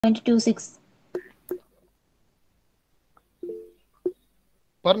0.26.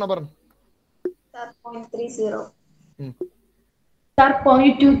 പറഞ്ഞോ. Sir, 0.30. Sir,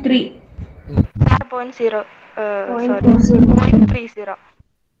 0.23. Sir, 0.0. Sorry, 0.30.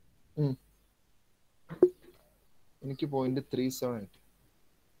 എനിക്ക് 0.37.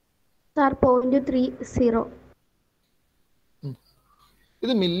 Sir, 0.30.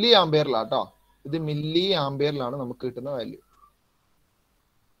 ഇത് മില്ലി ആംപിയറിലാട്ടോ. ഇത് മില്ലി ആംപിയറിലാണ് നമുക്ക് കിട്ടുന്ന വാല്യൂ.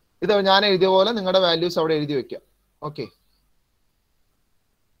 ഇത് ഞാൻ എഴുതിയ പോലെ നിങ്ങളുടെ വാല്യൂസ് അവിടെ എഴുതി വെക്കാം. ഓക്കെ,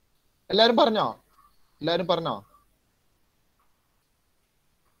 എല്ലാരും പറഞ്ഞോ?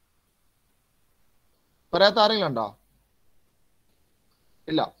 പറയാത്ത ആരെങ്കിലും ഉണ്ടോ?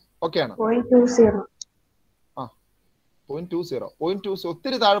 ഇല്ല, ഓക്കെ ആണ്. 0.20. 0.20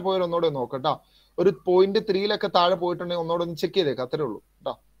 ഒത്തിരി താഴെ പോയാൽ ഒന്നോടെ നോക്കട്ടോ. ഒരു 0.3 താഴെ പോയിട്ടുണ്ടെങ്കിൽ ഒന്നോടെ ഒന്ന് ചെക്ക് ചെയ്തേക്കാം, അത്രേ ഉള്ളൂ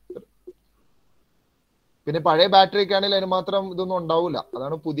കേട്ടോ. പിന്നെ പഴയ ബാറ്ററി ഒക്കെ ആണെങ്കിൽ അതിന് മാത്രം ഇതൊന്നും ഉണ്ടാവില്ല.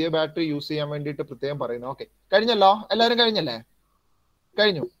 അതാണ് പുതിയ ബാറ്ററി യൂസ് ചെയ്യാൻ വേണ്ടിയിട്ട് പ്രത്യേകം പറയുന്നത്. ഓക്കെ, കഴിഞ്ഞല്ലോ? എല്ലാവരും കഴിഞ്ഞല്ലേ?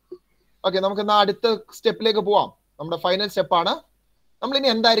 കഴിഞ്ഞു. ഓക്കെ, നമുക്ക് എന്നാ അടുത്ത സ്റ്റെപ്പിലേക്ക് പോവാം. നമ്മുടെ ഫൈനൽ സ്റ്റെപ്പാണ്. നമ്മൾ ഇനി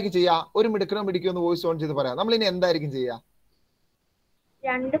എന്തായിരിക്കും ചെയ്യുക? ഒരു മിടുക്കനോ പിടിക്കുമെന്ന് വോയിസ് ഓൺ ചെയ്ത് പറയാം. നമ്മൾ ഇനി എന്തായിരിക്കും ചെയ്യുക?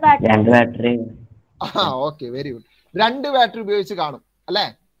 രണ്ട് battery. Okay, very good. 2 battery ഉപയോഗിച്ച് കാണും അല്ലെ?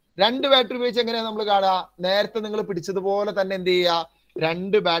 2 ബാറ്ററി ഉപയോഗിച്ച് എങ്ങനെയാ നമ്മൾ കാണുക? നേരത്തെ നിങ്ങൾ പിടിച്ചതുപോലെ തന്നെ എന്ത് ചെയ്യുക?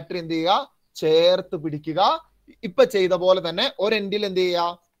 2 ബാറ്ററി എന്ത് ചെയ്യുക? ചേർത്ത് പിടിക്കുക. ഇപ്പൊ ചെയ്ത പോലെ തന്നെ ഒരു എൻഡിൽ എന്ത് ചെയ്യുക?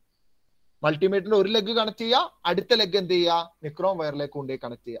 മൾട്ടിമീറ്ററിന്റെ ഒരു ലെഗ് കണക്ട് ചെയ്യുക, അടുത്ത ലെഗ് എന്ത് ചെയ്യുക? നിക്രോം വയറിലേക്ക് കൊണ്ടുപോയി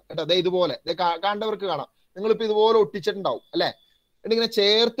കണക്ട് ചെയ്യുക കേട്ടോ. അതെ, ഇതുപോലെ കാണേണ്ടവർക്ക് കാണാം. നിങ്ങളിപ്പോ ഇതുപോലെ ഒട്ടിച്ചിട്ടുണ്ടാവും അല്ലെ? എന്നിങ്ങനെ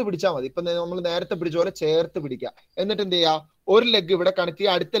ചേർത്ത് പിടിച്ചാൽ മതി. ഇപ്പൊ നമ്മൾ നേരത്തെ പിടിച്ച പോലെ ചേർത്ത് പിടിക്കുക. എന്നിട്ട് എന്ത് ചെയ്യുക? ഒരു ലെഗ് ഇവിടെ കണക്ട്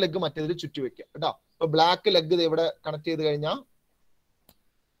ചെയ്യുക, അടുത്ത ലെഗ് മറ്റേതിൽ ചുറ്റി വെക്കുക കേട്ടോ. ഇപ്പൊ ബ്ലാക്ക് ലെഗ് ഇവിടെ കണക്ട് ചെയ്ത് കഴിഞ്ഞാൽ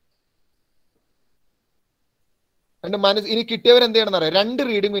എന്റെ ഇനി കിട്ടിയവർ എന്ത് ചെയ്യണം അറിയാം? 2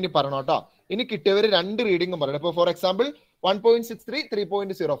 റീഡിംഗും ഇനി പറയണം കേട്ടോ. ഇനി കിട്ടിയവർ 2 റീഡിംഗും പറയണം. ഇപ്പൊ ഫോർ എക്സാമ്പിൾ 1.63,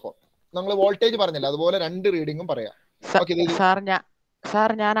 3.04. നമ്മൾ വോൾട്ടേജ് പറഞ്ഞില്ല, അതുപോലെ 2 റീഡിംഗും പറയാം. സാർ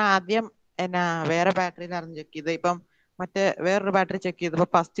ഞാൻ ആദ്യം വേറെ ബാറ്ററിയിലായിരുന്നു ചെക്ക് ചെയ്തത്. ഇപ്പം മറ്റേ വേറൊരു ബാറ്ററി ചെക്ക് ചെയ്തപ്പോ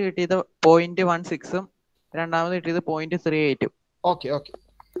ഫസ്റ്റ് കിട്ടിയത് 0.16ഉം രണ്ടാമത് കിട്ടിയത് 0.38ഉം. ഓക്കെ,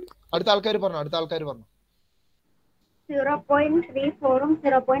 അടുത്ത ആൾക്കാർ പറഞ്ഞു. 0.34ഉം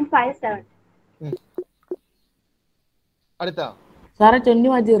 0.57. അടുത്ത സാറേ 20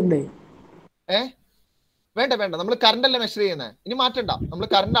 മാറ്റിയിട്ടുണ്ട്. വേണ്ട, നമ്മൾ കറണ്ട് അല്ലേ മെഷർ ചെയ്യുന്നത്. ഇനി മാറ്റണ്ട, നമ്മൾ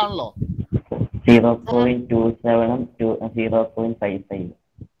കറണ്ട് ആണല്ലോ. 0.27ഉം 0.55.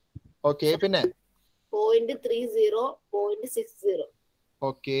 ഓക്കെ, പിന്നെ 0.30, 0.60.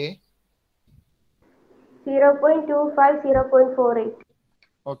 ഓക്കെ, 0.25, 0.48.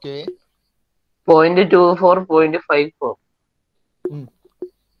 ഓക്കെ, 0.24, 0.54.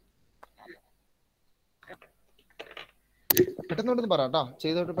 പെട്ടെന്ന് പറയാട്ടോ,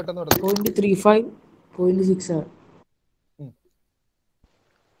 ചെയ്തോട്ട് പെട്ടെന്ന്. 0.35, 0.67.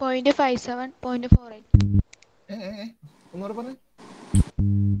 0.57, 0.48. ഒന്നുകൂടെ പറഞ്ഞേ.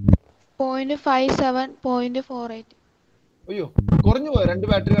 0.57, 0.48. അയ്യോ, കുറഞ്ഞു പോയോ 2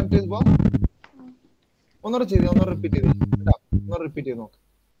 ബാറ്ററി കണക്ട് ചെയ്തപ്പോ? ഒന്നുകൂടെ റിപ്പീറ്റ് ചെയ്ത് നോക്ക്.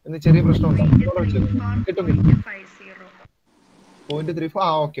 എന്ന് ചെറിയ പ്രശ്നമുണ്ടോ?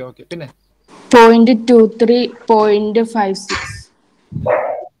 0.34. ഓക്കെ. പിന്നെ 0.23, 0.56.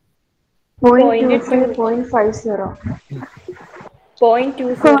 0.23, 0.50.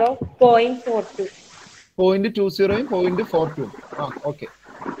 0.20, 0.42. 0.20ഉം 0.42. ഓക്കെ.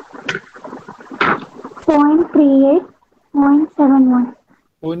 0.38, 0.71.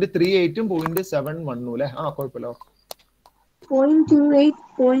 0.38ഉം 0.71 അല്ലേ? കുഴപ്പമില്ല. 0.28,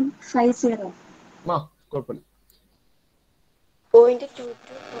 0.50. കുഴപ്പമില്ല. 0.22,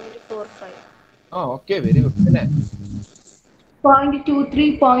 0.45. Okay, very good. പിന്നെ 0.23,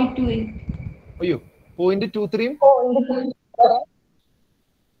 0.28. അയ്യോ, 0.23ഉം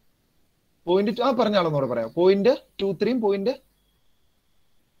പറഞ്ഞാളൊന്നൂടെ പറയാം. 0.23ഉം 0.28.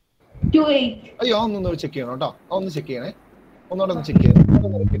 അയ്യോ, ഒന്നൊന്ന് ചെക്ക് ചെയ്യണം കേട്ടോ. ഒന്ന് ചെക്ക് ചെയ്യണേ. ഒന്നോടെ ഒന്ന് ചെക്ക് ചെയ്യണം.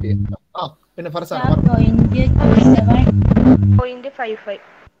 റിപ്പീറ്റ് ചെയ്യാം. പിന്നെ ഫർസാന 0.55.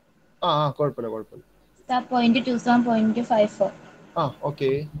 കുഴപ്പമില്ല. 0.27, 0.54. ഓക്കെ,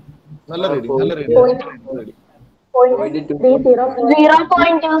 നല്ല റീഡിങ്. 0.27,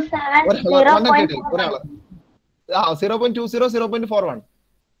 ഒരാള് 0.20, 0.41.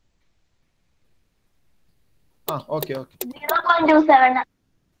 ഓക്കെ.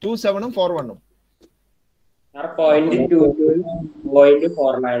 27ഉം 41ഉം. 0.22,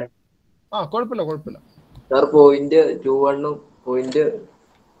 0.49. കുഴപ്പമില്ല. 0.21ഉം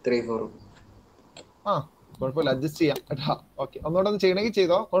 0.34ഉം. കുഴപ്പമില്ല, അഡ്ജസ്റ്റ് ചെയ്യാം കേട്ടോ. ഓക്കെ, ഒന്നുകൂടെ ഒന്ന് ചെയ്യണമെങ്കിൽ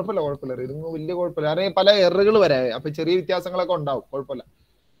ചെയ്തോ. കുഴപ്പമില്ല. റീഡിങ് വലിയ കുഴപ്പമില്ല. കാരണം പല എററുകൾ വരാം, അപ്പൊ ചെറിയ വ്യത്യാസങ്ങളൊക്കെ ഉണ്ടാവും. കുഴപ്പമില്ല.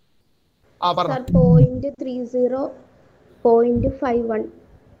 Sir, 0.30, 0.51.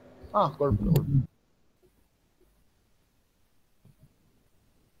 ആ കുഴപ്പമില്ല.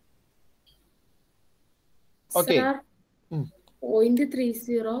 ഓക്കെ.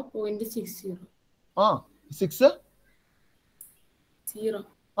 0.30, 0.60. ആ 6 0.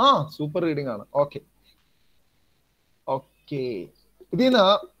 ആ സൂപ്പർ റീഡിംഗ് ആണ്. Okay okay. ഇതിന്ന്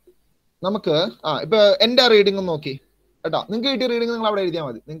നമുക്ക് ഇപ്പൊ എന്റെ റീഡിംഗ് ഒന്ന് നോക്കി കേട്ടോ. നിങ്ങൾക്ക് കിട്ടിയ റീഡിംഗ് നിങ്ങൾ അവിടെ എഴുതിയാൽ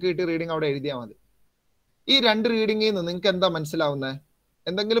മതി. നിങ്ങൾക്ക് കിട്ടിയ റീഡിംഗ് അവിടെ എഴുതിയാൽ മതി. ഈ രണ്ട് റീഡിംഗിൽ നിന്ന് നിങ്ങൾക്ക് എന്താ മനസ്സിലാവുന്നത്?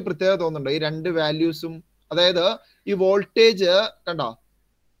 എന്തെങ്കിലും പ്രത്യേകത തോന്നുന്നുണ്ടോ ഈ രണ്ട് വാല്യൂസും? അതായത് ഈ വോൾട്ടേജ് കണ്ടോ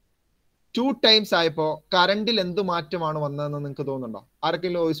 2 ടൈംസ് ആയപ്പോ കറണ്ടിൽ എന്ത് മാറ്റമാണ് വന്നതെന്ന് നിങ്ങൾക്ക് തോന്നുന്നുണ്ടോ?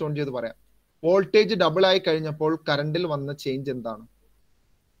 ആർക്കെങ്കിലും വോയിസ് ഓൺ ചെയ്ത് പറയാം. വോൾട്ടേജ് ഡബിൾ ആയി കഴിഞ്ഞപ്പോൾ കറണ്ടിൽ വന്ന ചേഞ്ച് എന്താണ്?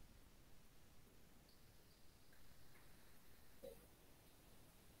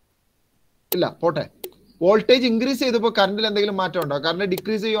 ഇല്ല പോട്ടെ. വോൾട്ടേജ് ഇൻക്രീസ് ചെയ്തപ്പോൾ കറണ്ടിൽ എന്തെങ്കിലും മാറ്റം ഉണ്ടോ? കറണ്ട്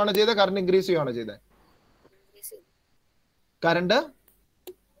ഡിക്രീസ് ചെയ്യുവാണോ ചെയ്തത്? കറണ്ട് ഇൻക്രീസ് ചെയ്യുവാണോ ചെയ്തത്? കറണ്ട്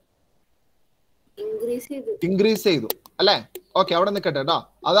ഇൻക്രീസ് ചെയ്തു അല്ലെ? ഓക്കെ, അവിടെ നിൽക്കട്ടെ കേട്ടോ.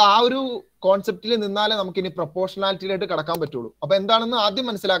 അത് ആ ഒരു കോൺസെപ്റ്റിൽ നിന്നാലേ നമുക്ക് ഇനി പ്രൊപ്പോർഷണാലിറ്റിയിലായിട്ട് കടക്കാൻ പറ്റുള്ളൂ. അപ്പൊ എന്താണെന്ന് ആദ്യം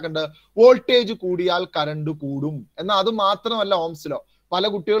മനസ്സിലാക്കേണ്ടത്, വോൾട്ടേജ് കൂടിയാൽ കറണ്ട് കൂടും എന്നാൽ അത് മാത്രമല്ല ഓംസ് ലോ. പല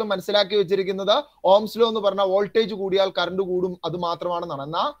കുട്ടികളും മനസ്സിലാക്കി വെച്ചിരിക്കുന്നത് ഓംസ് ലോ എന്ന് പറഞ്ഞാൽ വോൾട്ടേജ് കൂടിയാൽ കറണ്ട് കൂടും അത് മാത്രമാണെന്നാണ്.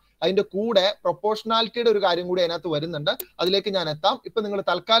 എന്നാൽ അതിന്റെ കൂടെ പ്രൊപ്പോർഷണാലിറ്റിയുടെ ഒരു കാര്യം കൂടി അതിനകത്ത് വരുന്നുണ്ട്. അതിലേക്ക് ഞാൻ എത്താം. ഇപ്പൊ നിങ്ങൾ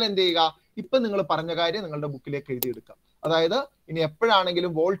തൽക്കാലം എന്ത് ചെയ്യുക, ഇപ്പൊ നിങ്ങൾ പറഞ്ഞ കാര്യം നിങ്ങളുടെ ബുക്കിലേക്ക് എഴുതിയെടുക്കാം. അതായത് ഇനി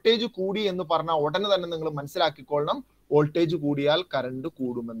എപ്പോഴാണെങ്കിലും വോൾട്ടേജ് കൂടി എന്ന് പറഞ്ഞാൽ ഉടനെ തന്നെ നിങ്ങൾ മനസ്സിലാക്കിക്കൊള്ളണം വോൾട്ടേജ് കൂടിയാൽ കറണ്ട്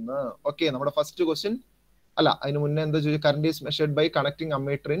കൂടുമെന്ന്. ഓക്കെ, നമ്മുടെ ഫസ്റ്റ് ക്വസ്റ്റ്യൻ അല്ല, അതിന് മുന്നേ എന്താ ചോദിച്ചാൽ current is measured by connecting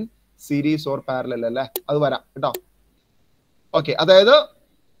ammeter in series or parallel അല്ലേ? അത് വരാം കേട്ടോ. ഓക്കെ, അതായത്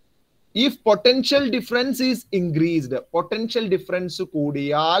if potential difference is increased, potential difference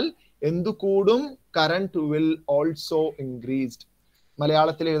കൂടിയാൽ എന്ത് കൂടും? current will also increased.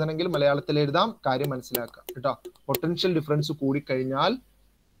 മലയാളത്തിൽ എഴുതണമെങ്കിൽ മലയാളത്തിൽ എഴുതാം, കാര്യം മനസ്സിലാക്കാം കേട്ടോ. പൊട്ടൻഷ്യൽ ഡിഫറൻസ് കൂടിക്കഴിഞ്ഞാൽ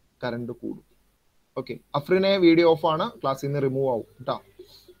കറണ്ട് കൂടും. ഓക്കെ, അഫ്രിനെ വീഡിയോ ഓഫ് ആണ്, ക്ലാസ്സിൽ നിന്ന് റിമൂവ് ആവും കേട്ടോ.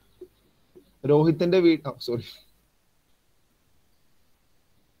 രോഹിത്തിന്റെ സോറി.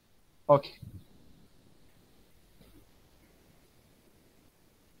 ഓക്കെ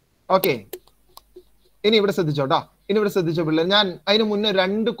ഓക്കെ, ഇനി ഇവിടെ ശ്രദ്ധിച്ചോട്ടാ. ഇനി ഇവിടെ ശ്രദ്ധിച്ചോ പിള്ളേർ, ഞാൻ അതിന് മുന്നേ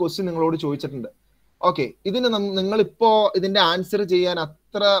 2 ക്വസ്റ്റ്യൻ നിങ്ങളോട് ചോദിച്ചിട്ടുണ്ട്. ഓക്കെ, ഇതിന് നിങ്ങളിപ്പോ ഇതിന്റെ ആൻസർ ചെയ്യാൻ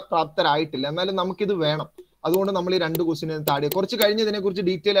അത്ര പ്രാപ്തരായിട്ടില്ല, എന്നാലും നമുക്കിത് വേണം. അതുകൊണ്ട് നമ്മൾ ഈ 2 ക്വസ്റ്റ്യൻ താഴെ കുറച്ച് കഴിഞ്ഞ് ഇതിനെ കുറിച്ച്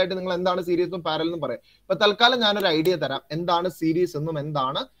ഡീറ്റെയിൽ ആയിട്ട് നിങ്ങൾ എന്താണ് സീരീസ് എന്നും പാരലൽ എന്നും പറയാം. ഇപ്പൊ തൽക്കാലം ഞാനൊരു ഐഡിയ തരാം എന്താണ് സീരീസ് എന്നും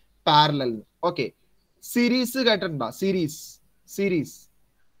എന്താണ് പാരലൽ എന്നും. ഓക്കെ, സീരീസ് കേട്ടിട്ടുണ്ടോ? സീരീസ്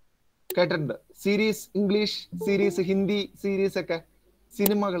കേട്ടിട്ടുണ്ട്. Series English, series Hindi, series ഒക്കെ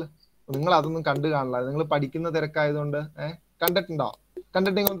സിനിമകൾ. നിങ്ങൾ അതൊന്നും കണ്ടു കാണില്ല, നിങ്ങൾ പഠിക്കുന്ന തിരക്കായതുകൊണ്ട്. കണ്ടിട്ടുണ്ടോ?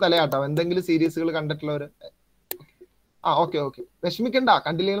 കണ്ടിട്ടെങ്കിൽ തലയാട്ടോ എന്തെങ്കിലും സീരീസുകൾ കണ്ടിട്ടുള്ളവര്. ഓക്കെ ഓക്കെ, വിഷമിക്കണ്ട,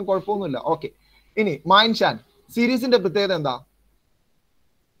 കണ്ടില്ലെങ്കിലും കുഴപ്പമൊന്നുമില്ല. ഓക്കെ, ഇനി മൈൻഷാൻ സീരീസിന്റെ പ്രത്യേകത എന്താ?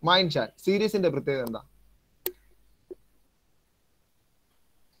 മൈൻഷാൻ സീരീസിന്റെ പ്രത്യേകത എന്താ?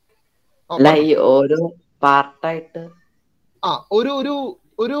 ഓരോ പാർട്ടായിട്ട്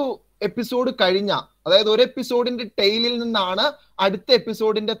ഒരു എപ്പിസോഡ് കഴിഞ്ഞ, അതായത് ഒരു എപ്പിസോഡിന്റെ ടെയിലിൽ നിന്നാണ് അടുത്ത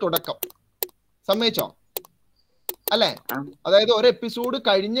എപ്പിസോഡിന്റെ തുടക്കം. സമ്മതിച്ചോ അല്ലെ? അതായത് ഒരു എപ്പിസോഡ്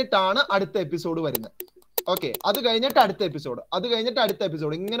കഴിഞ്ഞിട്ടാണ് അടുത്ത എപ്പിസോഡ് വരുന്നത്. ഓക്കെ, അത് കഴിഞ്ഞിട്ട് അടുത്ത എപ്പിസോഡ്, അത് കഴിഞ്ഞിട്ട് അടുത്ത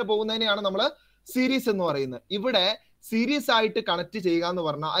എപ്പിസോഡ്, ഇങ്ങനെ പോകുന്നതിനെയാണ് നമ്മൾ സീരീസ് എന്ന് പറയുന്നത്. ഇവിടെ സീരീസ് ആയിട്ട് കണക്ട് ചെയ്യുക എന്ന്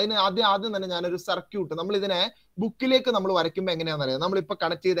പറഞ്ഞാൽ അതിന് ആദ്യം തന്നെ ഞാനൊരു സർക്യൂട്ട്, നമ്മൾ ഇതിനെ ബുക്കിലേക്ക് നമ്മൾ വരയ്ക്കുമ്പോൾ എങ്ങനെയാണെന്ന് അറിയാം. നമ്മളിപ്പോ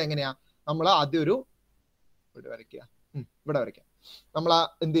കണക്ട് ചെയ്ത് എങ്ങനെയാ? നമ്മൾ ആദ്യം ഒരു ഇവിടെ വരയ്ക്കാം. നമ്മൾ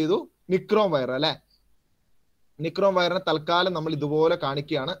എന്ത് ചെയ്തു? നിക്രോം വയർ അല്ലെ? നിക്രോം വയറിനെ തൽക്കാലം നമ്മൾ ഇതുപോലെ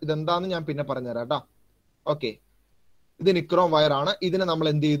കാണിക്കുകയാണ്. ഇതെന്താന്ന് ഞാൻ പിന്നെ പറഞ്ഞുതരാം കേട്ടോ. ഓക്കെ, ഇത് നിക്രോം വയർ ആണ്. ഇതിനെ നമ്മൾ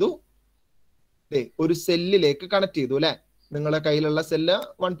എന്ത് ചെയ്തു? ഒരു സെല്ലിലേക്ക് കണക്ട് ചെയ്തു അല്ലെ? നിങ്ങളുടെ കയ്യിലുള്ള സെല്ല്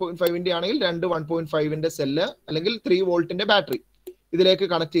 1.5 ആണെങ്കിൽ 2 1.5 സെല്ല് അല്ലെങ്കിൽ 3 വോൾട്ടിന്റെ ബാറ്ററി ഇതിലേക്ക്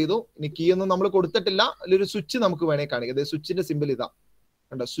കണക്ട് ചെയ്തു. ഇനി കീ ഒന്നും നമ്മൾ കൊടുത്തിട്ടില്ല. അതിലൊരു സ്വിച്ച് നമുക്ക് വേണേ കാണിക്കാം. സ്വിച്ചിന്റെ സിമ്പിൾ ഇതാ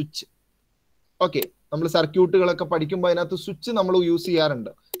കണ്ടോ, സ്വിച്ച്. ഓക്കെ, നമ്മൾ സർക്യൂട്ടുകളൊക്കെ പഠിക്കുമ്പോൾ അതിനകത്ത് സ്വിച്ച് നമ്മൾ യൂസ്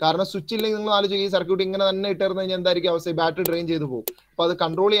ചെയ്യാറുണ്ട്. കാരണം സ്വിച്ച് ഇല്ലെങ്കിൽ നിങ്ങൾ ആലോചിക്കുക, ഈ സർക്യൂട്ട് ഇങ്ങനെ തന്നെ ഇട്ടിരുന്നു കഴിഞ്ഞാൽ എന്തായിരിക്കും അവസ്ഥ? ബാറ്ററി ഡ്രെയിൻ ചെയ്ത് പോകും. അപ്പൊ അത്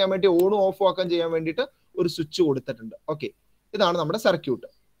കൺട്രോൾ ചെയ്യാൻ വേണ്ടി ഓണും ഓഫും ആക്കാൻ ചെയ്യാൻ വേണ്ടിയിട്ട് ഒരു സ്വിച്ച് കൊടുത്തിട്ടുണ്ട്. ഓക്കെ, ഇതാണ് നമ്മുടെ സർക്യൂട്ട്.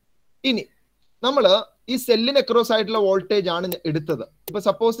 ഇനി നമ്മൾ ഈ സെല്ലിന് അക്രോസ് ആയിട്ടുള്ള വോൾട്ടേജ് ആണ് എടുത്തത്. ഇപ്പൊ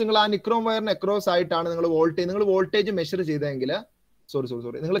സപ്പോസ് നിങ്ങൾ ആ നിക്രോം വയറിന് അക്രോസ് ആയിട്ടാണ് നിങ്ങൾ വോൾട്ടേജ് മെഷർ ചെയ്തെങ്കിൽ, സോറി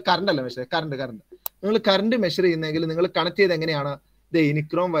നിങ്ങൾ കറണ്ട് അല്ല മെഷർ, നിങ്ങൾ കറണ്ട് മെഷർ ചെയ്യുന്നെങ്കിൽ നിങ്ങൾ കണക്ട് ചെയ്ത് എങ്ങനെയാണ്? ഈ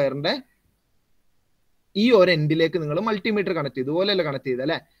നിക്രോം വയറിന്റെ ഈ ഒരു എൻഡിലേക്ക് നിങ്ങൾ മൾട്ടിമീറ്റർ കണക്ട് ചെയ്തു. ഇതുപോലെയല്ല കണക്ട് ചെയ്ത്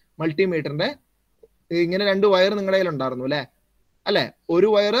അല്ലെ? മൾട്ടിമീറ്ററിന്റെ ഇങ്ങനെ 2 വയർ നിങ്ങളുടെ കയ്യിൽ ഉണ്ടായിരുന്നു അല്ലെ? ഒരു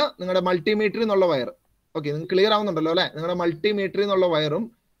വയർ നിങ്ങളുടെ മൾട്ടിമീറ്ററിൽ നിന്നുള്ള വയർ. ഓക്കെ, നിങ്ങൾക്ക് ക്ലിയർ ആവുന്നുണ്ടല്ലോ അല്ലെ? നിങ്ങളുടെ മൾട്ടിമീറ്ററിൽ നിന്നുള്ള വയറും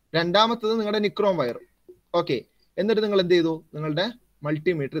രണ്ടാമത്തത് നിങ്ങളുടെ നിക്രോം വയറും. ഓക്കെ, എന്നിട്ട് നിങ്ങൾ എന്ത് ചെയ്തു? നിങ്ങളുടെ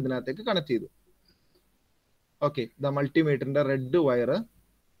മൾട്ടിമീറ്റർ ഇതിനകത്തേക്ക് കണക്ട് ചെയ്തു. ഓക്കെ, ദ മൾട്ടിമീറ്ററിന്റെ റെഡ് വയർ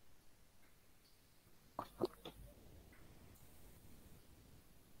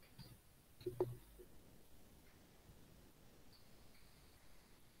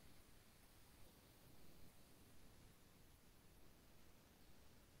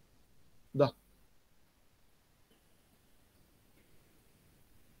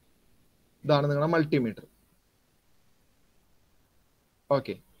ഇതാണ് നിങ്ങളുടെ മൾട്ടിമീറ്റർ.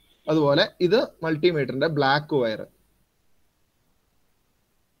 ഓക്കെ, അതുപോലെ ഇത് മൾട്ടിമീറ്ററിന്റെ ബ്ലാക്ക് വയർ.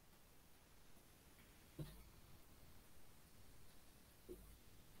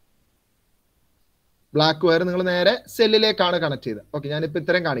 ബ്ലാക്ക് വയർ നിങ്ങൾ നേരെ സെല്ലിലേക്കാണ് കണക്ട് ചെയ്തത്. ഓക്കെ, ഞാനിപ്പോ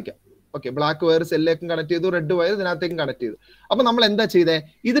ഇത്രയും കാണിക്കാം. ഓക്കെ, ബ്ലാക്ക് വയർ സെല്ലിലേക്കും കണക്ട് ചെയ്തു, റെഡ് വയർ ഇതിനകത്തേക്കും കണക്ട് ചെയ്തു. അപ്പൊ നമ്മൾ എന്താ ചെയ്തേ,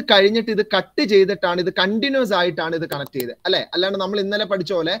 ഇത് കഴിഞ്ഞിട്ട് ഇത് കട്ട് ചെയ്തിട്ടാണ്, ഇത് കണ്ടിന്യൂസ് ആയിട്ടാണ് ഇത് കണക്ട് ചെയ്തത് അല്ലെ? അല്ലാണ്ട് നമ്മൾ ഇന്നലെ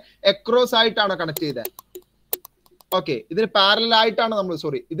പഠിച്ച പോലെ എക്രോസ് ആയിട്ടാണ് കണക്ട് ചെയ്തത്. ഓക്കെ, ഇതിന് പാരലൽ ആയിട്ടാണ്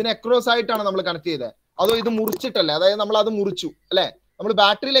നമ്മൾ, ഇതിന് എക്രോസ് ആയിട്ടാണ് നമ്മൾ കണക്ട് ചെയ്തത്. അതോ ഇത് മുറിച്ചിട്ടല്ലേ? അതായത് നമ്മൾ അത് മുറിച്ചു അല്ലെ? നമ്മൾ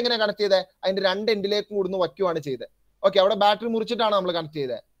ബാറ്ററിയിൽ എങ്ങനെ കണക്ട് ചെയ്തത്? അതിന്റെ രണ്ട് എൻഡിലേക്കും കൂടുന്ന് വയ്ക്കുവാണ് ചെയ്തത്. ഓക്കെ, അവിടെ ബാറ്ററി മുറിച്ചിട്ടാണ് നമ്മൾ കണക്ട്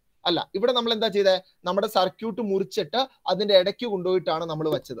ചെയ്തത് അല്ല. ഇവിടെ നമ്മൾ എന്താ ചെയ്തത്, നമ്മുടെ സർക്യൂട്ട് മുറിച്ചിട്ട് അതിന്റെ ഇടയ്ക്ക് കൊണ്ടുപോയിട്ടാണ് നമ്മൾ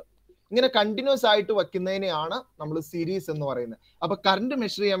വെച്ചത്. ഇങ്ങനെ കണ്ടിന്യൂസ് ആയിട്ട് വെക്കുന്നതിനെയാണ് നമ്മൾ സീരീസ് എന്ന് പറയുന്നത്. അപ്പൊ കറണ്ട്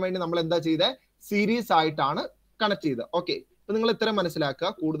മെഷർ ചെയ്യാൻ വേണ്ടി നമ്മൾ എന്താ ചെയ്തത്, സീരീസ് ആയിട്ടാണ് കണക്ട് ചെയ്തത്. ഓക്കെ, അപ്പൊ നിങ്ങൾ ഇത്ര മനസ്സിലാക്കുക.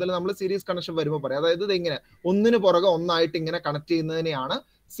 കൂടുതൽ നമ്മൾ സീരീസ് കണക്ഷൻ വരുമ്പോൾ പറയാം. അതായത് ഇത് ഇങ്ങനെ ഒന്നിന് പുറകെ ഒന്നായിട്ട് ഇങ്ങനെ കണക്ട് ചെയ്യുന്നതിനെയാണ്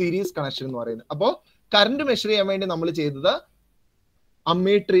സീരീസ് കണക്ഷൻ എന്ന് പറയുന്നത്. അപ്പോ കറണ്ട് മെഷർ ചെയ്യാൻ വേണ്ടി നമ്മൾ ചെയ്തത്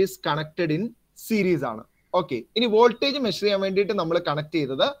ammeter is connected in series ആണ്. ഓക്കെ, ഇനി വോൾട്ടേജ് മെഷർ ചെയ്യാൻ വേണ്ടിയിട്ട് നമ്മൾ കണക്ട്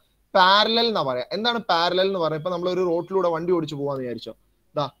ചെയ്തത് പാരലൽ എന്നാ പറയാം. എന്താണ് പാരലൽ എന്ന് പറയുന്നത്? ഇപ്പൊ നമ്മൾ ഒരു റോഡിലൂടെ വണ്ടി ഓടിച്ചു പോവാന്ന് വിചാരിച്ചോ.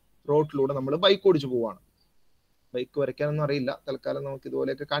 റോഡിലൂടെ നമ്മൾ ബൈക്ക് ഓടിച്ചു പോവാണ്. ബൈക്ക് വരയ്ക്കാനൊന്നും അറിയില്ല, തൽക്കാലം നമുക്ക്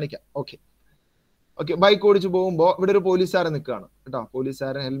ഇതുപോലെയൊക്കെ കാണിക്കാം. ഓക്കെ, ബൈക്ക് ഓടിച്ചു പോകുമ്പോൾ ഇവിടെ ഒരു പോലീസുകാരൻ നിൽക്കുകയാണ് കേട്ടോ.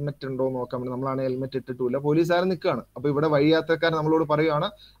 പോലീസുകാരൻ ഹെൽമെറ്റ് ഉണ്ടോ എന്ന് നോക്കാൻ വേണ്ടി, നമ്മളാണ് ഹെൽമെറ്റ് ഇട്ടിട്ടില്ല, പോലീസുകാരൻ നിൽക്കുകയാണ്. അപ്പൊ ഇവിടെ വഴിയാത്രക്കാരൻ നമ്മളോട് പറയുകയാണ്,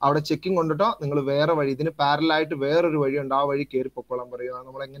 അവിടെ ചെക്കിംഗ് കൊണ്ടിട്ടോ നിങ്ങൾ വേറെ വഴി, ഇതിന് പാരലായിട്ട് വേറൊരു വഴിയുണ്ട്, ആ വഴി കയറി പൊക്കോളാൻ പറയുക.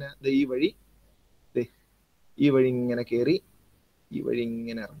 നമ്മളെങ്ങനെ ഈ വഴി ഇങ്ങനെ കയറി ഈ വഴി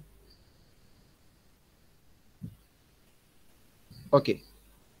ഇങ്ങനെ ഇറങ്ങും. ഓക്കെ,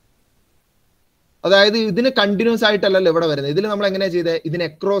 അതായത് ഇതിന് കണ്ടിന്യൂസ് ആയിട്ടല്ലല്ലോ ഇവിടെ വരുന്നത്. ഇതിൽ നമ്മൾ എങ്ങനെയാ ചെയ്തത്, ഇതിന്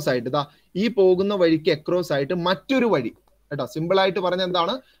എക്രോസ് ആയിട്ട്, ഈ പോകുന്ന വഴിക്ക് എക്രോസ് ആയിട്ട് മറ്റൊരു വഴി കേട്ടോ. സിമ്പിൾ ആയിട്ട് പറഞ്ഞ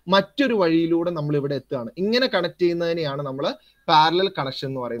എന്താണ്, മറ്റൊരു വഴിയിലൂടെ നമ്മൾ ഇവിടെ എത്തുകയാണ്. ഇങ്ങനെ കണക്ട് ചെയ്യുന്നതിനെയാണ് നമ്മൾ പാരലൽ കണക്ഷൻ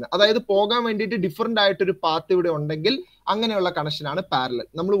എന്ന് പറയുന്നത്. അതായത് പോകാൻ വേണ്ടിയിട്ട് ഡിഫറെന്റ് ആയിട്ടൊരു പാത്ത് ഇവിടെ ഉണ്ടെങ്കിൽ അങ്ങനെയുള്ള കണക്ഷനാണ് പാരലൽ.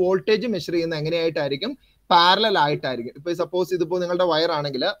 നമ്മൾ വോൾട്ടേജ് മെഷർ ചെയ്യുന്നത് എങ്ങനെയായിട്ടായിരിക്കും, പാരലൽ ആയിട്ടായിരിക്കും. ഇപ്പൊ സപ്പോസ് ഇതിപ്പോ നിങ്ങളുടെ വയർ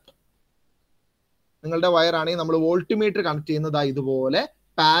ആണെങ്കിൽ നമ്മൾ വോൾട്ട്മീറ്റർ കണക്ട് ചെയ്യുന്നത് ഇതുപോലെ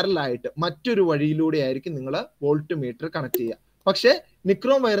പാരലൽ ആയിട്ട് മറ്റൊരു വഴിയിലൂടെ ആയിരിക്കും നിങ്ങൾ വോൾട്ട്മീറ്റർ കണക്ട് ചെയ്യുക. പക്ഷേ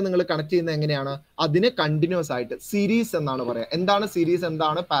നിക്രോം വയർ നിങ്ങൾ കണക്ട് ചെയ്യുന്നത് എങ്ങനെയാണ്, അതിന് കണ്ടിന്യൂസ് ആയിട്ട് സീരീസ് എന്നാണ് പറയാ. എന്താണ് സീരീസ്,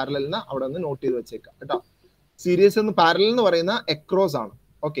 എന്താണ് പാരലൽ എന്ന് അവിടെ ഒന്ന് നോട്ട് ചെയ്ത് വെച്ചേക്കാം കേട്ടോ. സീരീസ് എന്ന്, പാരലൽ എന്ന് പറയുന്ന എക്രോസ് ആണ്.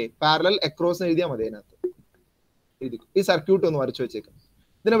 ഓക്കെ, പാരലൽ എക്രോസ് എഴുതിയാൽ മതി. അതിനകത്ത് ഈ സർക്യൂട്ട് ഒന്ന് വരച്ചു വെച്ചേക്കാം.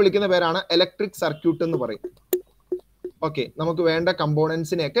 ഇതിനെ വിളിക്കുന്ന പേരാണ് ഇലക്ട്രിക് സർക്യൂട്ട് എന്ന് പറയും. ഓക്കെ, നമുക്ക് വേണ്ട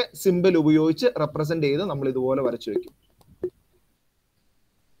കമ്പോണൻസിനെയൊക്കെ സിമ്പിൾ ഉപയോഗിച്ച് റെപ്രസെന്റ് ചെയ്ത് നമ്മൾ ഇതുപോലെ വരച്ചു വെക്കും.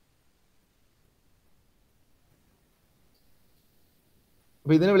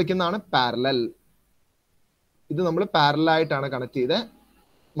 അപ്പൊ ഇതിനെ വിളിക്കുന്നതാണ് പാരലൽ. ഇത് നമ്മൾ പാരലൽ ആയിട്ടാണ് കണക്ട് ചെയ്തത്.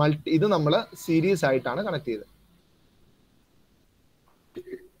 ഇത് നമ്മൾ സീരീസ് ആയിട്ടാണ് കണക്ട് ചെയ്തത്.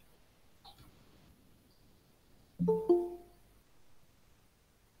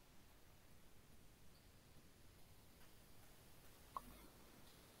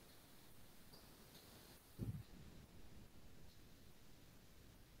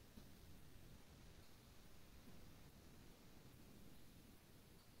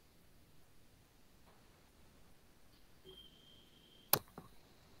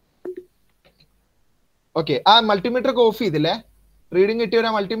 ഓക്കെ, ആ മൾട്ടിമീറ്റർ ഒക്കെ ഓഫ് ചെയ്തില്ലേ? റീഡിംഗ് കിട്ടിയ ആ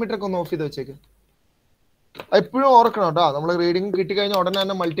മൾട്ടിമീറ്റർ ഒക്കെ ഒന്ന് ഓഫ് ചെയ്ത് വെച്ചേക്ക്. എപ്പോഴും ഓർക്കണം കേട്ടോ, നമ്മൾ റീഡിംഗ് കിട്ടിക്കഴിഞ്ഞാൽ ഉടനെ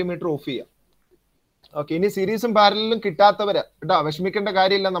തന്നെ മൾട്ടിമീറ്റർ ഓഫ് ചെയ്യാം. ഓക്കെ, ഇനി സീരീസും പാരലലും കിട്ടാത്തവര് കേട്ടോ വിഷമിക്കേണ്ട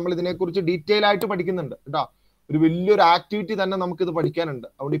കാര്യമില്ല. നമ്മൾ ഇതിനെക്കുറിച്ച് ഡീറ്റെയിൽ ആയിട്ട് പഠിക്കുന്നുണ്ട് കേട്ടോ. ഒരു വലിയൊരു ആക്ടിവിറ്റി തന്നെ നമുക്ക് ഇത് പഠിക്കാനുണ്ട്.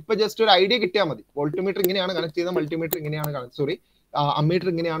 അതുകൊണ്ട് ഇപ്പൊ ജസ്റ്റ് ഒരു ഐഡിയ കിട്ടിയാൽ മതി. വോൾട്ട്മീറ്റർ ഇങ്ങനെയാണ് കണക്ട് ചെയ്യുന്നത്, മൾട്ടിമീറ്റർ ഇങ്ങനെയാണ് അമ്മീറ്റർ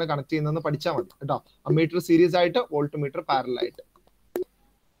ഇങ്ങനെയാണ് കണക്ട് ചെയ്യുന്നതെന്ന് പഠിച്ചാൽ മതി കേട്ടോ. അമ്മീറ്റർ സീരീസ് ആയിട്ട്, വോൾട്ട്മീറ്റർ പാരലൽ ആയിട്ട്.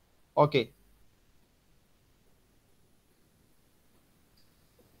 ഓക്കെ,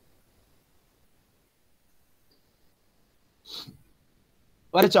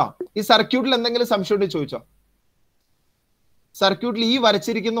 വരച്ചോ? ഈ സർക്യൂട്ടിൽ എന്തെങ്കിലും സംശയം ഉണ്ടെങ്കിൽ ചോദിച്ചോ. സർക്യൂട്ടിൽ ഈ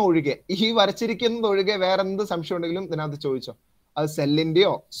വരച്ചിരിക്കുന്നത് ഒഴികെ വേറെ എന്ത് സംശയം ഉണ്ടെങ്കിലും ഇതിനകത്ത് ചോദിച്ചോ. അത്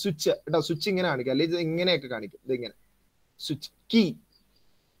സെല്ലിന്റെയോ സ്വിച്ച് കേട്ടോ. സ്വിച്ച് ഇങ്ങനെ കാണിക്കും, അല്ലെങ്കിൽ ഇത് ഇങ്ങനെയൊക്കെ കാണിക്കും. ഇതിങ്ങനെ സ്വിച്ച്,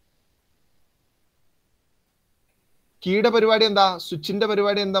 കീയുടെ പരിപാടി എന്താ, സ്വിച്ചിന്റെ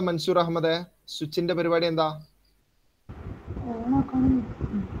പരിപാടി എന്താ മൻസൂർ അഹമ്മദ്? സ്വിച്ചിന്റെ പരിപാടി എന്താ?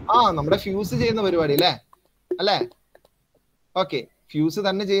 നമ്മുടെ ഫ്യൂസ് ചെയ്യുന്ന പരിപാടി അല്ലേ? ഓക്കെ, ഫ്യൂസ്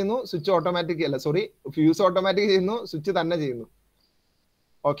തന്നെ ചെയ്യുന്നു, സ്വിച്ച് ഓട്ടോമാറ്റിക് അല്ല, ഫ്യൂസ് ഓട്ടോമാറ്റിക് ചെയ്യുന്നു, സ്വിച്ച് തന്നെ ചെയ്യുന്നു.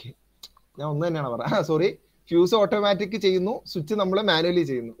 ഓക്കെ, ഞാൻ ഒന്ന് തന്നെയാണ് പറയാ. ഫ്യൂസ് ഓട്ടോമാറ്റിക് ചെയ്യുന്നു, സ്വിച്ച് നമ്മൾ മാനുവലി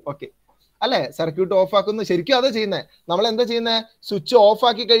ചെയ്യുന്നു. ഓക്കെ അല്ലെ? സർക്യൂട്ട് ഓഫ് ആക്കുന്നു, ശരിക്കും അത് ചെയ്യുന്നത്. നമ്മൾ എന്താ ചെയ്യുന്നത്, സ്വിച്ച് ഓഫ്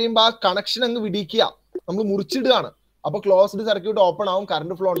ആക്കി കഴിയുമ്പോൾ ആ കണക്ഷൻ അങ്ങ് വിടിക്കുക, നമ്മൾ മുറിച്ചിടുകയാണ്. അപ്പൊ ക്ലോസ്ഡ് സർക്യൂട്ട് ഓപ്പൺ ആവും,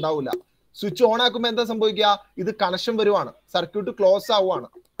 കറണ്ട് ഫ്ലോ ഉണ്ടാവില്ല. സ്വിച്ച് ഓൺ ആക്കുമ്പോൾ എന്താ സംഭവിക്കുക? ഇത് കണക്ഷൻ വരുവാണ്, സർക്യൂട്ട് ക്ലോസ് ആവുകയാണ്.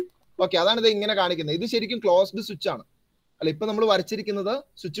 ഓക്കെ, അതാണ് ഇത് ഇങ്ങനെ കാണിക്കുന്നത്. ഇത് ശരിക്കും ക്ലോസ്ഡ് സ്വിച്ച് ആണ്. അല്ല, ഇപ്പൊ നമ്മൾ വരച്ചിരിക്കുന്നത്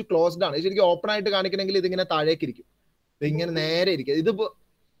സ്വിച്ച് ക്ലോസ്ഡ് ആണ്. ശരിക്കും ഓപ്പൺ ആയിട്ട് കാണിക്കണമെങ്കിൽ ഇതിങ്ങനെ താഴേക്ക് ഇരിക്കും, ഇത് ഇങ്ങനെ നേരെ ഇരിക്കും.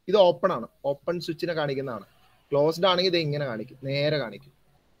 ഇത് ഓപ്പൺ ആണ്, ഓപ്പൺ സ്വിച്ചിനെ കാണിക്കുന്നതാണ്. ക്ലോസ്ഡ് ആണെങ്കിൽ ഇത് ഇങ്ങനെ കാണിക്കും, നേരെ കാണിക്കും.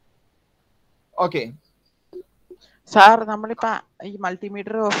 ഓക്കെ സാർ, നമ്മളിപ്പോ ഈ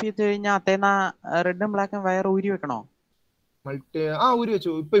മൾട്ടിമീറ്റർ ഓഫ് ചെയ്ത് കഴിഞ്ഞാൽ അത്തേന്നാ റെഡും ബ്ലാക്കും വയർ ഊരി വെക്കണോ? ഊരി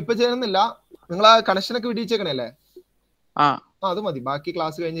വെച്ചു. ഇപ്പൊ ചെയ്യുന്നില്ല, നിങ്ങൾ ആ കണക്ഷനൊക്കെ വിടിച്ചേക്കണല്ലേ? അത് മതി, ബാക്കി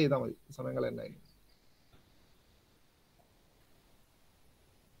ക്ലാസ് കഴിഞ്ഞ് ചെയ്താൽ മതി, സമയങ്ങൾ എന്തായാലും.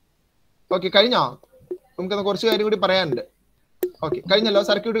 ഓക്കെ, കഴിഞ്ഞോ? നമുക്ക് കുറച്ച് കാര്യം കൂടി പറയാനുണ്ട്. ഓക്കെ, കഴിഞ്ഞല്ലോ,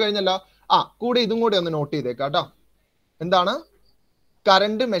 സർക്യൂട്ട് കഴിഞ്ഞല്ലോ. കൂടെ ഇതും കൂടെ ഒന്ന് നോട്ട് ചെയ്തേക്കാം കേട്ടോ. എന്താണ്?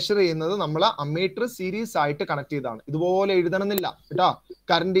 കറണ്ട് മെഷർ ചെയ്യുന്നത് നമ്മൾ അമ്മീറ്റർ സീരീസ് ആയിട്ട് കണക്ട് ചെയ്താണ്. ഇതുപോലെ എഴുതണമെന്നില്ല കേട്ടോ.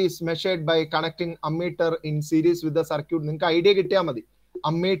 Current is measured by connecting ammeter in series with the circuit. നിങ്ങൾക്ക് ഐഡിയ കിട്ടിയാൽ മതി.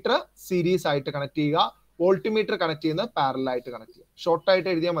 അമ്മീറ്റർ സീരീസ് ആയിട്ട് കണക്ട് ചെയ്യുക, വോൾട്ട്മീറ്റർ കണക്ട് ചെയ്യുന്നത് പാരലൽ ആയിട്ട് കണക്ട് ചെയ്യുക. ഷോർട്ട് ആയിട്ട്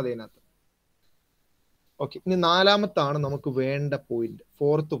എഴുതിയാൽ മതി അതിനകത്ത്. ഓക്കെ, ഇനി നാലാമത്താണ് നമുക്ക് വേണ്ട പോയിന്റ്,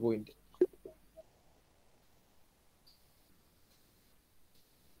 4th പോയിന്റ്.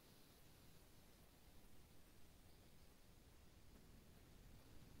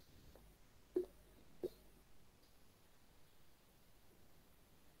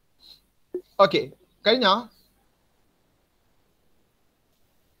 ഓക്കെ, കഴിഞ്ഞോ?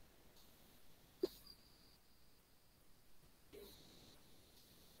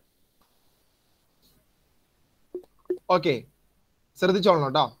 ഓക്കെ, ശ്രദ്ധിച്ചോളണം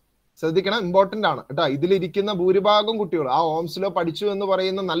കേട്ടോ, ശ്രദ്ധിക്കണം, ഇമ്പോർട്ടന്റ് ആണ് കേട്ടോ. ഇതിലിരിക്കുന്ന ഭൂരിഭാഗം കുട്ടികൾ ആ ഓംസ് ലോ പഠിച്ചു എന്ന്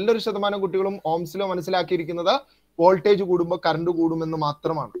പറയുന്ന നല്ലൊരു ശതമാനം കുട്ടികളും ഓംസ് ലോ മനസ്സിലാക്കിയിരിക്കുന്നത് വോൾട്ടേജ് കൂടുമ്പോൾ കറണ്ട് കൂടുമെന്ന്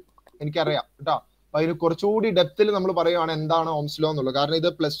മാത്രമാണ്. എനിക്കറിയാം കേട്ടോ. അപ്പൊ അതിന് കുറച്ചുകൂടി ഡെപ്തിൽ നമ്മൾ പറയുവാണ് എന്താണ് ഓംസ് ലോ എന്നുള്ളത്. കാരണം ഇത്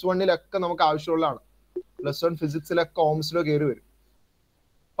 +1 നമുക്ക് ആവശ്യമുള്ളതാണ്. +1 ഫിസിക്സിലൊക്കെ ഓംസ് ലോ കയറി വരും.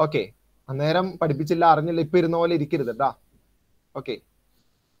 ഓക്കെ, അന്നേരം പഠിപ്പിച്ചില്ല, അറിഞ്ഞില്ല, ഇപ്പൊ ഇരുന്ന പോലെ ഇരിക്കരുത് കേട്ടാ. ഓക്കെ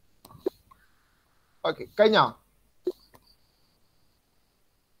ഓക്കെ, കഴിഞ്ഞാ?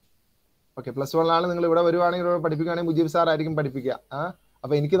 ഓക്കെ, +1 നിങ്ങൾ ഇവിടെ വരുവാണെങ്കിൽ ഇവിടെ പഠിപ്പിക്കുകയാണെങ്കിൽ മുജീബ് സാർ ആയിരിക്കും പഠിപ്പിക്കുക.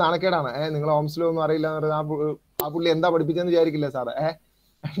 അപ്പൊ എനിക്ക് നാണക്കേടാണ്. നിങ്ങൾ ഓംസ് ലോ ഒന്നും അറിയില്ല എന്ന് പറഞ്ഞാൽ ആ പുള്ളി എന്താ പഠിപ്പിച്ചെന്ന് വിചാരിക്കില്ലേ സാറ്?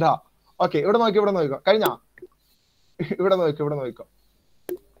 എന്താ? ഓക്കെ, ഇവിടെ നോക്കിക്കോ. കഴിഞ്ഞാ? ഇവിടെ നോക്കിക്കോ.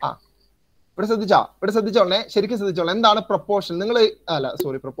 ഇവിടെ ശ്രദ്ധിച്ചോളേ, ശരിക്കും ശ്രദ്ധിച്ചോളെ. എന്താണ് പ്രൊപ്പോർഷൻ?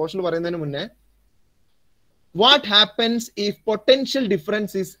 പ്രൊപ്പോർഷൻ പറയുന്നതിന് മുന്നേ, what happens if potential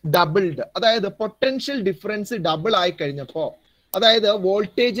difference is doubled? അതായത് പൊട്ടൻഷ്യൽ ഡിഫറൻസ് ഡബിൾ ആയി കഴിഞ്ഞപ്പോ, അതായത്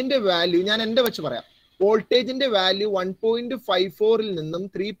വോൾട്ടേജിന്റെ വാല്യൂ ഞാൻ എന്റെ വെച്ച് പറയാം. വോൾട്ടേജിന്റെ വാല്യൂ 1.54 നിന്നും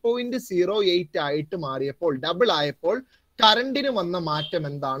 3.08 ആയിട്ട് മാറിയപ്പോൾ, ഡബിൾ ആയപ്പോൾ കറണ്ടിന് വന്ന മാറ്റം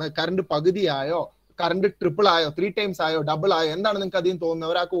എന്താണ്? കറണ്ട് പകുതിയായോ, കറണ്ട് ട്രിപ്പിൾ ആയോ, 3 times ആയോ, ഡബിൾ ആയോ? എന്താണ് നിങ്ങൾക്ക് അധികം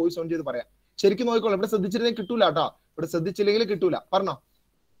തോന്നുന്നത്? ഒരാൾക്ക് വോയിസ് ഓൺ ചെയ്ത് പറയാം. ശരിക്കും നോക്കിക്കോളാം. ഇവിടെ ശ്രദ്ധിച്ചില്ലെങ്കിൽ കിട്ടൂല കേട്ടോ. ഇവിടെ ശ്രദ്ധിച്ചില്ലെങ്കിൽ കിട്ടൂല. പറഞ്ഞോ,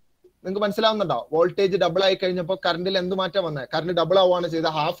 നിങ്ങൾക്ക് മനസ്സിലാവുന്നുണ്ടോ? വോൾട്ടേജ് ഡബിൾ ആയി കഴിഞ്ഞപ്പോ കറണ്ടിൽ എന്ത് മാറ്റം വന്നത്? കറണ്ട് ഡബിൾ ആവുകയാണോ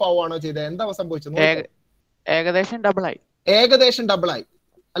ചെയ്തത്, ഹാഫ് ആവുകയാണോ ചെയ്തത്? എന്താ സംഭവിച്ചത്? ഏകദേശം ഡബിൾ ആയി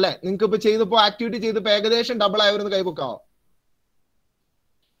അല്ലെ? നിങ്ങൾക്ക് ഇപ്പൊ ചെയ്തപ്പോ ആക്ടിവിറ്റി ചെയ്തപ്പോ ഏകദേശം ഡബിൾ ആയവരെന്ന് കൈപൊക്കാവോ?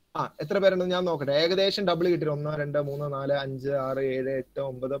 എത്ര പേരുണ്ട് ഞാൻ നോക്കട്ടെ. ഏകദേശം ഡബിൾ കിട്ടിയോ? 1 2 3 4 5 6 7 8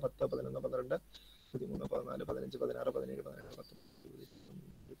 9 10 11 12 13 14 15 16 17 18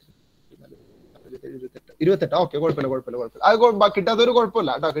 28. ഓക്കെ, കുഴപ്പമില്ല. അത് കിട്ടാത്തൊരു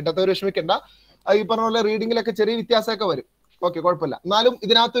കുഴപ്പമില്ല കേട്ടോ. കിട്ടാത്തവര് വിഷമിക്കണ്ട. ഈ പറഞ്ഞ പോലെ റീഡിങ്ങിലൊക്കെ ചെറിയ വ്യത്യാസമൊക്കെ വരും. ഓക്കെ, കുഴപ്പമില്ല. എന്നാലും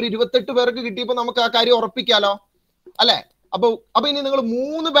ഇതിനകത്തൊരു 28 പേർക്ക് കിട്ടിയപ്പോ നമുക്ക് ആ കാര്യം ഉറപ്പിക്കാലോ, അല്ലെ? അപ്പൊ ഇനി നിങ്ങൾ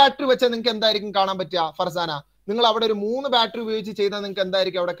 3 ബാറ്ററി വെച്ചാൽ നിങ്ങൾക്ക് എന്തായിരിക്കും കാണാൻ പറ്റുക? ഫർസാന, നിങ്ങൾ അവിടെ ഒരു 3 ബാറ്ററി ഉപയോഗിച്ച് ചെയ്താൽ നിങ്ങൾക്ക്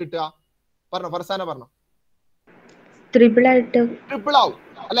എന്തായിരിക്കും അവിടെ കിട്ടുക? പറഞ്ഞോ ഫർസാന, പറഞ്ഞോ. ട്രിപ്പിൾ ആവും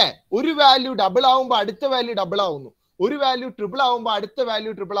അല്ലെ? ഒരു വാല്യൂ ഡബിൾ ആവുമ്പോ അടുത്ത വാല്യൂ ഡബിൾ ആവുന്നു, ഒരു വാല്യൂ ട്രിപ്പിൾ ആവുമ്പോ അടുത്ത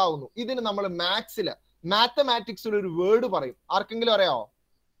വാല്യൂ ട്രിപ്പിൾ ആവുന്നു. ഇതിന് നമ്മൾ മാത്തമാറ്റിക്സിൽ ഒരു വേർഡ് പറയും. ആർക്കെങ്കിലും അറിയാവോ?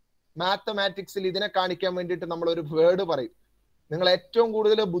 മാത്തമാറ്റിക്സിൽ ഇതിനെ കാണിക്കാൻ വേണ്ടിയിട്ട് നമ്മൾ ഒരു വേർഡ് പറയും. നിങ്ങൾ ഏറ്റവും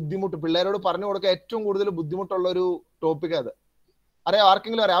കൂടുതൽ ബുദ്ധിമുട്ട് പിള്ളേരോട് പറഞ്ഞു കൊടുക്കുക, ഏറ്റവും കൂടുതൽ ബുദ്ധിമുട്ടുള്ള ഒരു ടോപ്പിക് അത്. അറിയാവോ?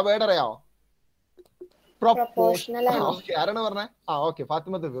 ആർക്കെങ്കിലും അറിയാം? ആ വേർഡ് അറിയാവോ? പ്രൊപ്പോർഷണൽ. ആരാണ് പറഞ്ഞേ? ഓക്കെ,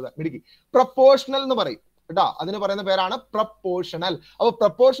 ഫാത്തിമത്ത് മിടുക്കി. പ്രൊപ്പോർഷണൽ എന്ന് പറയും കേട്ടോ. അതിന് പറയുന്ന പേരാണ് പ്രൊപ്പോർഷണൽ. അപ്പൊ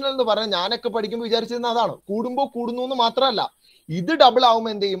പ്രൊപ്പോർഷണൽ എന്ന് പറഞ്ഞാൽ ഞാനൊക്കെ പഠിക്കുമ്പോൾ വിചാരിച്ചിരുന്ന അതാണ്, കൂടുമ്പോൾ കൂടുന്നു എന്ന് മാത്രമല്ല, ഇത് ഡബിൾ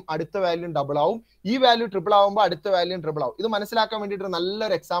ആവുമ്പോൾ എന്ത് ചെയ്യും? അടുത്ത വാല്യൂ ഡബിൾ ആവും. ഈ വാല്യൂ ട്രിപ്പിൾ ആവുമ്പോൾ അടുത്ത വാല്യൂ ട്രിപ്പിൾ ആവും. ഇത് മനസ്സിലാക്കാൻ വേണ്ടിയിട്ട്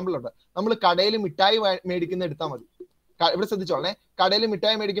നല്ലൊരു എക്സാമ്പിൾ ഉണ്ട്. നമ്മൾ കടയിൽ മിഠായി മേടിക്കുന്ന എടുത്താൽ മതി. ഇവിടെ ശ്രദ്ധിച്ചോളേ, കടയിൽ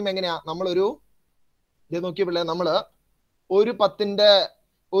മിഠായി മേടിക്കുമ്പോൾ എങ്ങനെയാ? നമ്മളൊരു ഇത് നോക്കിയ പിള്ളേ, നമ്മള് ഒരു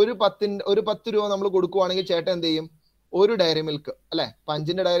 10 രൂപ നമ്മൾ കൊടുക്കുവാണെങ്കിൽ ചേട്ടൻ എന്ത് ചെയ്യും? ഒരു ഡയറി മിൽക്ക് അല്ലെ,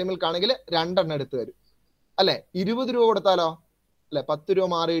 5ന്റെ ഡയറി മിൽക്ക് ആണെങ്കിൽ 2 എണ്ണം എടുത്ത് തരും അല്ലെ? 20 രൂപ കൊടുത്താലോ അല്ലെ? 10 രൂപ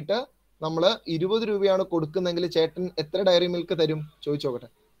മാറിയിട്ട് നമ്മള് 20 രൂപയാണ് കൊടുക്കുന്നെങ്കിൽ ചേട്ടൻ എത്ര ഡയറി മിൽക്ക് തരും? ചോദിച്ചു നോക്കട്ടെ.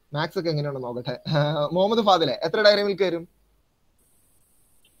 മാത്സ് ഒക്കെ എങ്ങനെയാണെന്ന് നോക്കട്ടെ. മുഹമ്മദ് ഫാദിലെ എത്ര ഡയറി മിൽക്ക് തരും?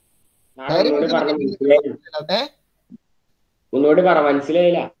 ഒന്നുകൂടി പറ,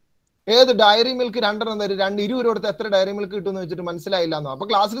 മനസ്സിലായില്ല. ഏത് ഡയറി മിൽക്ക് 2 എണ്ണം തരും, 20 രൂപ കൊടുത്ത് എത്ര ഡയറി മിൽക്ക് കിട്ടുമെന്ന് വെച്ചിട്ട് മനസ്സിലായില്ല എന്നോ? അപ്പൊ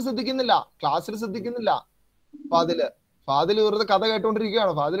ക്ലാസ്സിൽ ശ്രദ്ധിക്കുന്നില്ല. ഫാദില് വെറുതെ കഥ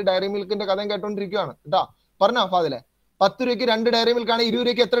കേട്ടോണ്ടിരിക്കുകയാണ്. ഫാദില് ഡയറി മിൽക്കിന്റെ കഥയും കേട്ടോണ്ടിരിക്കുകയാണ് കേട്ടാ. പറഞ്ഞോ ഫാദിലെ, 10 രൂപയ്ക്ക് 2 ഡയറി മിൽക്ക് ആണ്, 20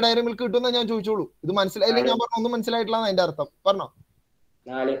 രൂപയ്ക്ക് എത്ര ഡയറി മിൽക്ക് കിട്ടുമെന്ന് ഞാൻ ചോദിച്ചോളൂ. ഇത് മനസ്സിലായില്ലേ? ഞാൻ പറഞ്ഞു ഒന്നും മനസ്സിലായിട്ടില്ല അതിന്റെ അർത്ഥം. പറഞ്ഞോ.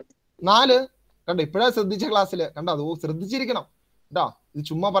 4. കണ്ടോ, ഇപ്പഴാ ശ്രദ്ധിച്ച ക്ലാസ്സില്. കണ്ടോ, അത് ശ്രദ്ധിച്ചിരിക്കണം കേട്ടോ. ഇത്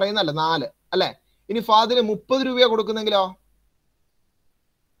ചുമ്മാ പറയുന്നല്ല. 4 അല്ലെ? ഇനി ഫാദില് 30 രൂപയാ കൊടുക്കുന്നെങ്കിലോ?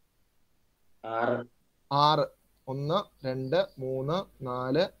 6. 1 2 3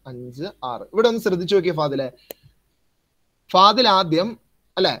 4 5 6. ഇവിടെ ഒന്ന് ശ്രദ്ധിച്ചു നോക്കിയേ ഫാദിലെ. ഫാദിൽ ആദ്യം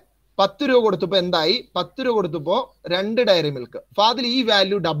അല്ലെ 10 രൂപ കൊടുത്തപ്പോ എന്തായി? 10 രൂപ കൊടുത്തപ്പോ 2 ഡയറി മിൽക്ക്. ഫാദിൽ ഈ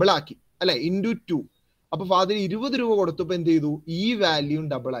വാല്യൂ ഡബിൾ ആക്കി അല്ലെ, ഇൻറ്റു 2. അപ്പൊ ഫാദിൽ 20 രൂപ കൊടുത്തപ്പോ എന്ത് ചെയ്തു? ഈ വാല്യൂ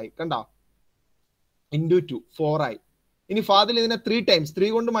ഡബിൾ ആയി. കണ്ടോ, ഇൻറ്റു 2 4 ആയി. ഇനി ഫാദിൽ ഇതിനെ 3 ടൈംസ്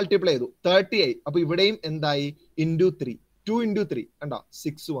 3 കൊണ്ട് മൾട്ടിപ്ലൈ ചെയ്തു 30 ആയി. അപ്പൊ ഇവിടെയും എന്തായി? ഇൻറ്റു 3 2 ഇൻറ്റു 3 കണ്ടോ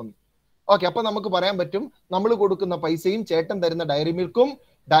 6 വന്നു. ഓക്കെ, അപ്പൊ നമുക്ക് പറയാൻ പറ്റും നമ്മൾ കൊടുക്കുന്ന പൈസയും ചേട്ടൻ തരുന്ന ഡയറി മിൽക്കും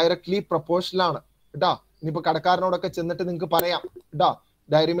ഡയറക്ട്ലി പ്രൊപ്പോർഷണൽ ആണ് കേട്ടോ. ഇനിയിപ്പോ കടക്കാരനോടൊക്കെ ചെന്നിട്ട് നിങ്ങൾക്ക് പറയാം കേട്ടോ,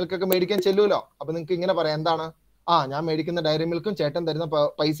 ഡയറി മിൽക്ക് ഒക്കെ മേടിക്കാൻ ചെല്ലൂലോ. അപ്പൊ നിങ്ങൾക്ക് ഇങ്ങനെ പറയാം, എന്താണ്? ഞാൻ മേടിക്കുന്ന ഡയറി മിൽക്കും ചേട്ടൻ തരുന്ന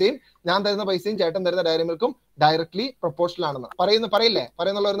പൈസയും ഞാൻ തരുന്ന പൈസയും ചേട്ടൻ തരുന്ന ഡയറി മിൽക്കും ഡയറക്ട്ലി പ്രൊപ്പോർഷണൽ ആണെന്ന് പറയില്ലേ?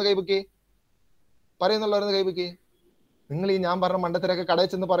 പറയുന്നുള്ളവരുന്ന് കൈബുക്കി. നിങ്ങൾ ഈ ഞാൻ പറഞ്ഞ മണ്ടത്തിലൊക്കെ കടയിൽ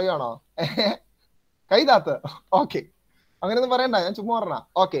ചെന്ന് പറയുവാണോ? കൈതാത്ത്. ഓക്കെ, അങ്ങനെയൊന്നും പറയണ്ട, ഞാൻ ചുമ്മാ പറഞ്ഞ.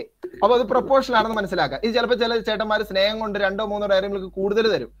 ഓക്കെ, അപ്പൊ അത് പ്രൊപ്പോർഷണൽ ആണെന്ന് മനസ്സിലാക്കാം. ഇത് ചിലപ്പോൾ ചില ചേട്ടന്മാർ സ്നേഹം കൊണ്ട് 2 3 ഡയറി മിൽക്ക് കൂടുതൽ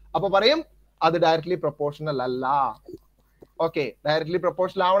തരും. അപ്പൊ പറയും അത് ഡയറക്ട്ലി പ്രൊപ്പോർഷണൽ അല്ല. ഓക്കെ, ഡയറക്ട്ലി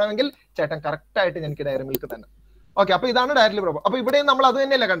പ്രൊപ്പോർഷണൽ ആവണമെങ്കിൽ ചേട്ടൻ കറക്റ്റ് ആയിട്ട് എനിക്ക് ഡയറി മിൽക്ക് തന്നെ. ഓക്കെ, അപ്പൊ ഇതാണ് ഡയറക്ട്ലി പ്രൊപ്പോർഷണൽ. അപ്പൊ ഇവിടെയും നമ്മൾ അത്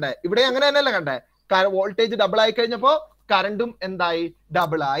തന്നെയല്ലേ കണ്ടേ? ഇവിടെ അങ്ങനെ തന്നെയല്ലേ കണ്ടേ? വോൾട്ടേജ് ഡബിൾ ആയി കഴിഞ്ഞപ്പോ കറണ്ടും എന്തായി?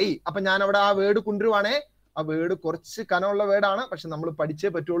 ഡബിൾ ആയി. അപ്പൊ ഞാൻ അവിടെ ആ വേർഡ് കൊണ്ടുവരുവാണേ. ആ വേർഡ് കുറച്ച് കനമുള്ള വേർഡാണ്, പക്ഷെ നമ്മൾ പഠിച്ചേ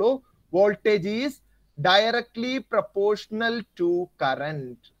പറ്റുള്ളൂ. Voltage is directly proportional to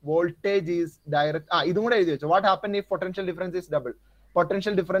current. Voltage is direct. ഇതും കൂടെ എഴുതി വെച്ചു. What happen if potential difference is double?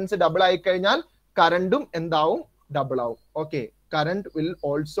 Potential difference double ആയി കഴിഞ്ഞാൽ കറണ്ടും എന്താവും? ഡബിൾ ആവും. Okay, current will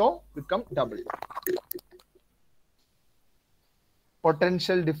also become double.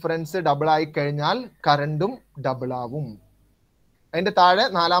 Potential difference double ആയി കഴിഞ്ഞാൽ കറണ്ടും ഡബിൾ ആവും. അതിന്റെ താഴെ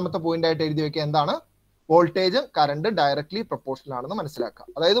 4ാമത്തെ പോയിന്റ് ആയിട്ട് എഴുതി വെക്കുക, എന്താണ്? വോൾട്ടേജും കറണ്ട് ഡയറക്ട്ലി പ്രൊപ്പോർഷണൽ ആണെന്ന് മനസ്സിലാക്കുക.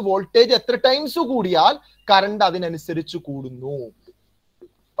 അതായത് വോൾട്ടേജ് എത്ര ടൈംസ് കൂടിയാൽ കറണ്ട് അതിനനുസരിച്ച് കൂടുന്നു.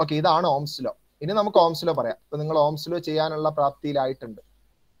 ഓക്കെ, ഇതാണ് ഓംസ് ലോ. ഇനി നമുക്ക് ഓംസ് ലോ പറയാം. ഇപ്പൊ നിങ്ങൾ ഓംസ് ലോ ചെയ്യാനുള്ള പ്രാപ്തിയിലായിട്ടുണ്ട്.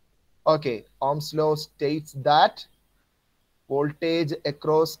 Okay, Ohm's law States that voltage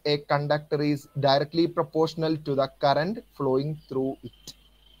across A conductor is directly proportional to the current flowing through it.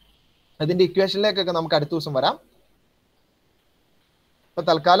 അതിന്റെ ഇക്വേഷനിലേക്കൊക്കെ നമുക്ക് അടുത്ത ദിവസം വരാം. ഇപ്പൊ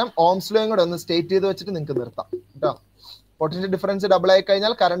തൽക്കാലം ഓംസ് ലോയും കൂടെ ഒന്ന് സ്റ്റേറ്റ് ചെയ്ത് വെച്ചിട്ട് നിങ്ങൾക്ക് നിർത്താം കേട്ടോ. പൊട്ടൻഷ്യൽ ഡിഫറൻസ് ഡബിൾ ആയി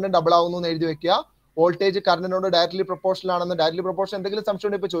കഴിഞ്ഞാൽ കറണ്ട് ഡബിൾ ആവുന്നു എന്ന് എഴുതി വെക്കുക. വോൾട്ടേജ് കറണ്ടിനോട് ഡയറക്ട്ലി പ്രൊപ്പോർഷണൽ ആണെന്ന്. ഡയറക്ട്ലി പ്രൊപ്പോർഷൻ എന്തെങ്കിലും സംശയം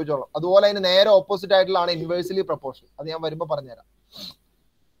ഉണ്ടെങ്കിൽ ഇപ്പൊ ചോദിച്ചോളാം. അതുപോലെ അതിന് നേരെ ഓപ്പോസിറ്റ് ആയിട്ടുള്ളതാണ് ഇൻവേഴ്സ്ലി പ്രൊപ്പോർഷൻ. അത് ഞാൻ വരുമ്പോൾ പറഞ്ഞുതരാം.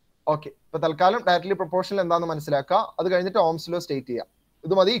 ഓക്കെ, ഇപ്പൊ തൽക്കാലം ഡയറക്ട്ലി പ്രൊപ്പോർഷണൽ എന്താണെന്ന് മനസ്സിലാക്കുക. അത് കഴിഞ്ഞിട്ട് ഓംസ് ലോ സ്റ്റേറ്റ് ചെയ്യാം.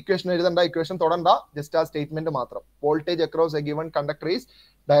 ഇത് മതി, ഇക്വേഷൻ എഴുതണ്ട, ഇക്വേഷൻ തൊടണ്ട, ജസ്റ്റ് ആ സ്റ്റേറ്റ്മെന്റ് മാത്രം. Voltage across A given conductor is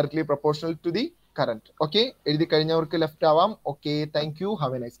directly proportional to the current. Okay, എഴുതി കഴിഞ്ഞവർക്ക് ലെഫ്റ്റ് ആവാം. Okay, thank you,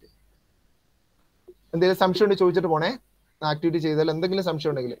 have A nice day. എന്തെങ്കിലും സംശയം ഉണ്ടെങ്കിൽ ചോദിച്ചിട്ട് പോണേ. ആക്ടിവിറ്റി ചെയ്താൽ എന്തെങ്കിലും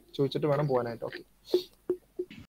സംശയം ഉണ്ടെങ്കിൽ ചോദിച്ചിട്ട് വേണം പോകാനായിട്ട്. ഓക്കെ.